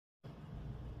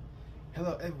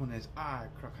Hello everyone, it's I,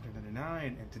 Arachnid,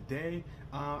 and today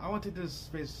I want to take this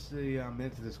basically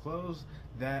minute to disclose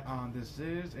that this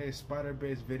is a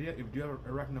spider-based video. If you do have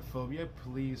arachnophobia,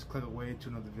 please click away to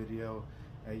another video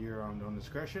at your own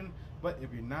discretion. But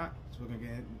if you're not, so we're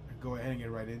gonna go ahead and get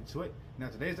right into it. Now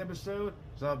today's episode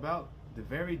is all about the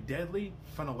very deadly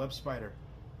funnel web spider.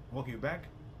 Welcome you back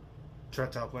to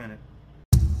Reptile Planet.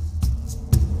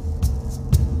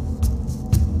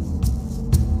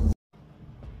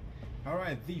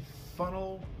 Alright, the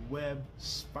funnel web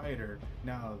spider.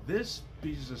 Now, this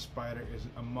species of spider is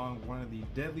among one of the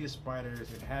deadliest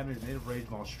spiders inhabiting the native range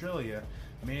of Australia,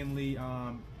 mainly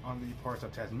on the parts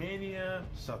of Tasmania,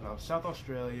 South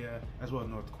Australia, as well as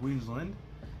North Queensland.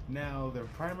 Now, their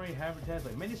primary habitats,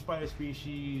 like many spider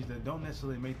species that don't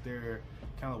necessarily make their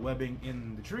kind of webbing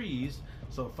in the trees,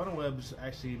 so funnel webs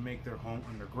actually make their home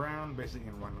underground, basically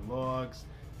in random logs,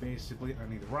 basically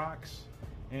underneath rocks,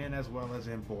 and as well as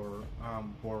in borer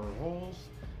holes.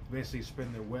 Basically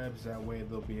spin their webs, that way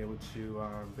they'll be able to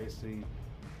basically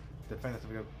defend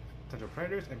themselves against potential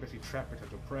predators and basically trap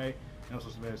potential prey, and also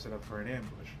better set up for an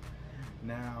ambush.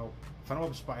 Now, funnel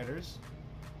web spiders,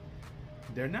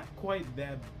 they're not quite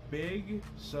that big,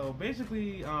 so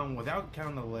basically without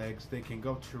counting the legs, they can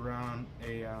go to around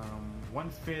a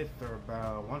 1/5 or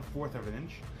about 1/4 of an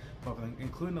inch, but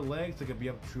including the legs, they could be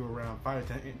up to around 5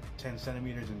 to 10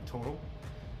 centimeters in total.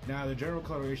 Now, the general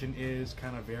coloration is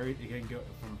kind of varied. It can go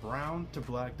from brown to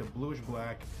black to bluish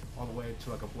black, all the way to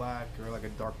like a black or like a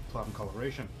dark plum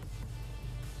coloration.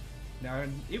 Now,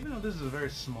 even though this is a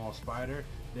very small spider,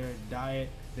 their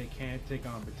diet, they can take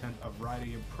on a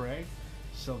variety of prey.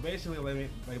 So basically,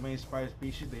 like many spider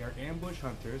species, they are ambush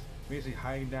hunters, basically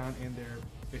hiding down in their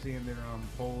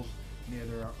holes near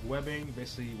their webbing,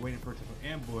 basically waiting for a potential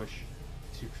ambush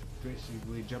to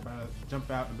basically jump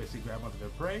out and basically grab onto their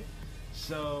prey.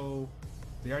 So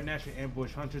they are naturally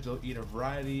ambush hunters. They'll eat a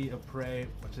variety of prey,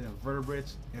 such as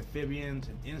invertebrates, amphibians,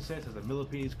 and insects, such as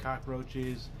millipedes,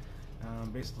 cockroaches,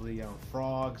 basically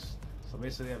frogs. So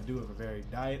basically, they have to do with a varied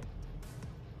diet.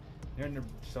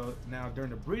 So now during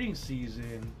the breeding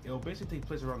season, it'll basically take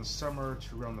place around the summer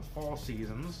to around the fall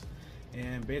seasons,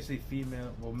 and basically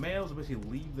males will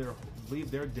basically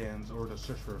leave their dens or to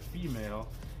search for a female.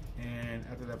 And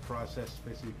after that process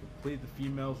basically complete, the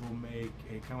females will make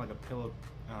a kind of like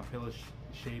a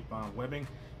pillow-shaped webbing,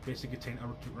 basically contain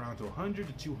around to 100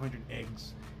 to 200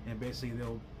 eggs, and basically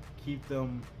they'll keep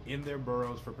them in their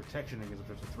burrows for protection against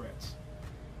potential threats.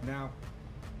 Now,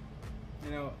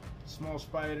 small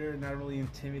spider, not really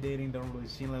intimidating, don't really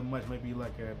seem like much, maybe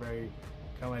like a very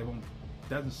kind of like,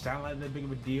 doesn't sound like that big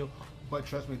of a deal, but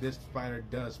trust me, this spider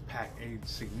does pack a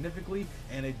significantly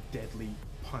and a deadly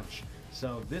punch.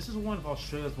 So this is one of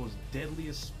Australia's most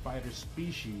deadliest spider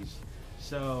species.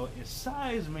 So its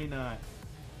size may not,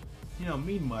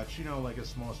 mean much. Like a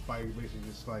small spider, you basically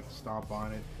just like stomp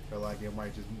on it, or like it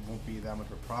might just won't be that much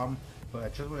of a problem. But I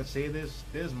just want to say this: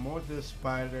 there's more to this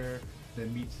spider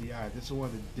than meets the eye. This is one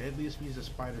of the deadliest species of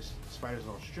spiders in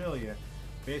Australia.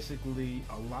 Basically,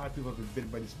 a lot of people have been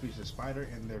bitten by this species of spider,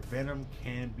 and their venom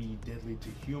can be deadly to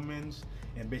humans.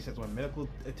 And basically, that's why medical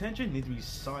attention needs to be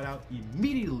sought out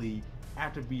immediately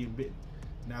after being bitten.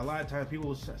 Now, a lot of times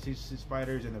people see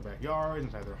spiders in their backyards,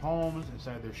 inside their homes,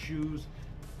 inside their shoes.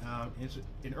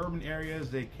 In urban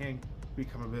areas, they can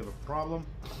become a bit of a problem.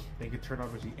 They can turn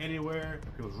up basically anywhere,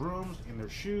 in people's rooms, in their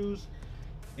shoes.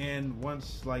 And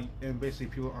basically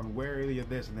people are unwary of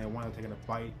this, and they want to take in a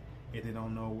bite, and they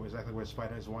don't know exactly where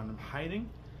spiders want them hiding.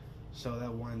 So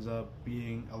that winds up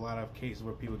being a lot of cases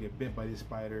where people get bit by these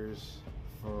spiders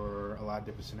for a lot of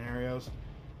different scenarios.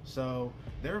 So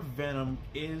their venom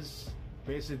is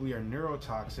basically a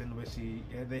neurotoxin. Basically,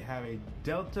 they have a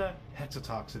delta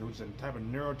hexatoxin, which is a type of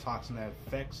neurotoxin that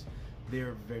affects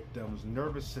their victim's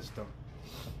nervous system.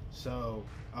 So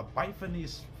a bite from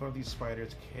these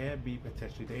spiders can be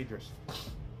potentially dangerous.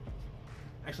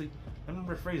 Actually, let me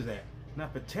rephrase that.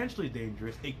 Not potentially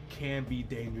dangerous, it can be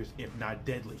dangerous if not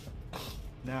deadly.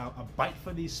 Now, a bite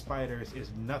from these spiders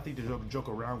is nothing to joke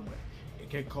around with. It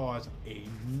can cause a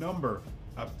number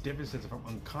of differences, from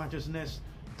unconsciousness,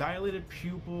 dilated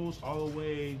pupils, all the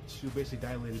way to basically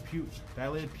dilated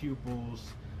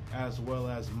pupils, as well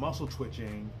as muscle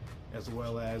twitching, as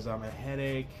well as a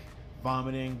headache,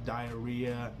 vomiting,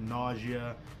 diarrhea,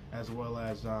 nausea, as well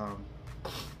as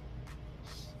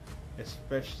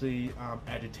especially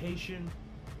agitation,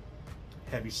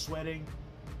 heavy sweating,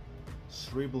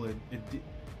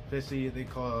 basically they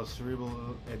call it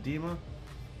cerebral edema,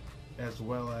 as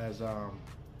well as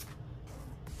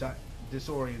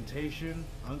disorientation,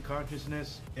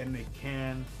 unconsciousness, and it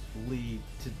can lead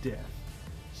to death.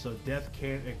 So death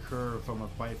can occur from a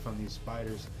bite from these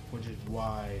spiders, which is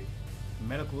why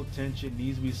medical attention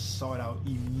needs to be sought out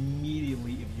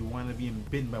immediately if you want to be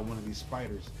bitten by one of these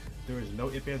spiders. There is no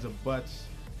ifs, ands, or buts.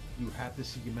 You have to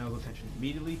seek your medical attention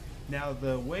immediately. Now,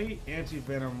 the way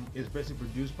anti-venom is basically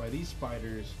produced by these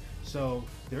spiders, so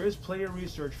there is plenty of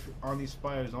research on these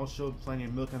spiders, also plenty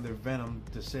of milk on their venom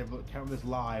to save countless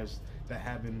lives that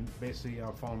have been basically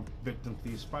fallen victim to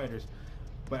these spiders.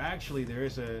 But actually, there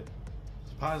is a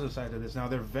positive side to this. Now,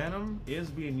 their venom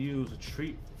is being used to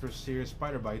treat for serious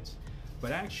spider bites,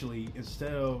 but actually,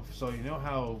 instead of, so you know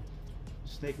how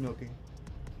snake milking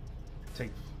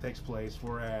takes place,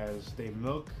 whereas they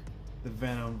milk the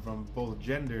venom from both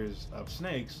genders of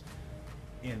snakes.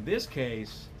 In this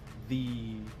case,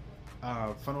 the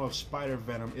funnel of spider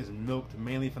venom is milked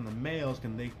mainly from the males,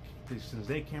 since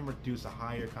they can produce a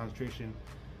higher concentration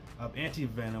of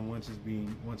anti-venom once it's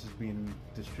being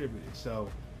distributed. So,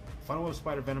 funnel of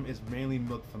spider venom is mainly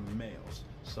milked from the males,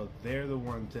 so they're the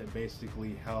ones that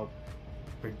basically help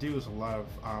produce a lot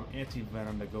of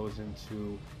anti-venom that goes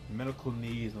into medical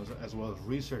needs as well as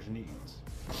research needs.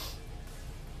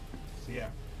 So yeah,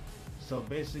 so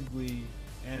basically,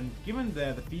 and given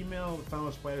that the female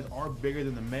funnel spiders are bigger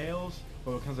than the males,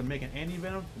 but when it comes to making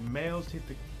anti-venom, the males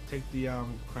take the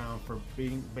crown for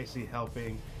being basically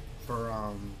helping for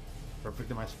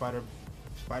victimized spider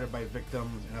bite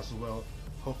victims, and as well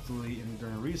hopefully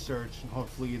during research, and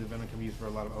hopefully the venom can be used for a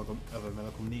lot of other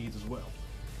medical needs as well.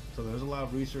 So there's a lot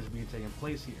of research being taken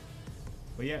place here.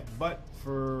 But yeah, but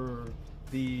for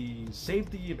the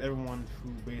safety of everyone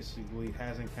who basically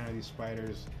has encountered these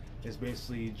spiders, is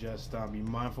basically just be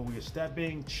mindful when you're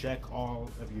stepping, check all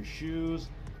of your shoes,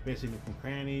 basically nook and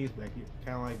crannies,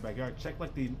 kind of like backyard, check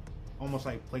like almost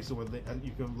like places where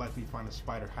you can likely find a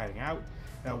spider hiding out.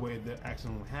 That way the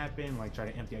accident won't happen. Like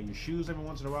try to empty out your shoes every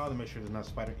once in a while to make sure there's not a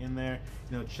spider in there.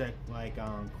 You know, check like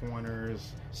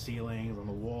corners, ceilings, on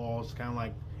the walls, kind of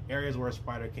like areas where a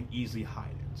spider can easily hide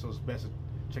in. So it's best to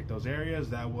check those areas.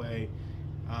 That way,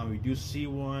 if you do see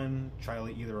one, try to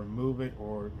either remove it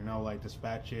or like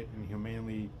dispatch it and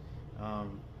humanely,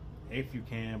 if you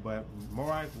can. But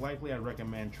more likely, I'd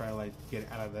recommend try to get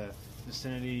it out of the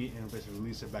vicinity and basically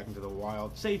release it back into the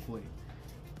wild safely.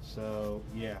 So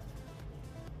yeah,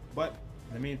 but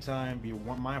in the meantime, be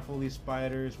mindful of these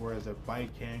spiders, whereas a bite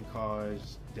can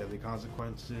cause deadly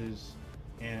consequences,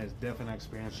 and it's definitely an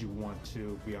experience you want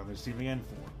to be on the receiving end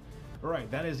for. Alright,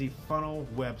 that is the funnel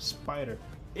web spider.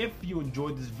 If you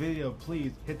enjoyed this video,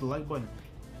 please hit the like button.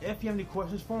 If you have any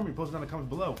questions for me, post them in the comments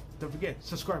below. Don't forget,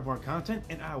 subscribe for more content,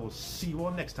 and I will see you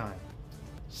all next time.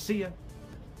 See ya.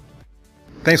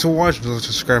 Thanks for watching.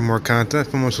 Subscribe for more content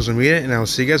from my social media, and I will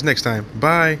see you guys next time.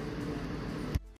 Bye.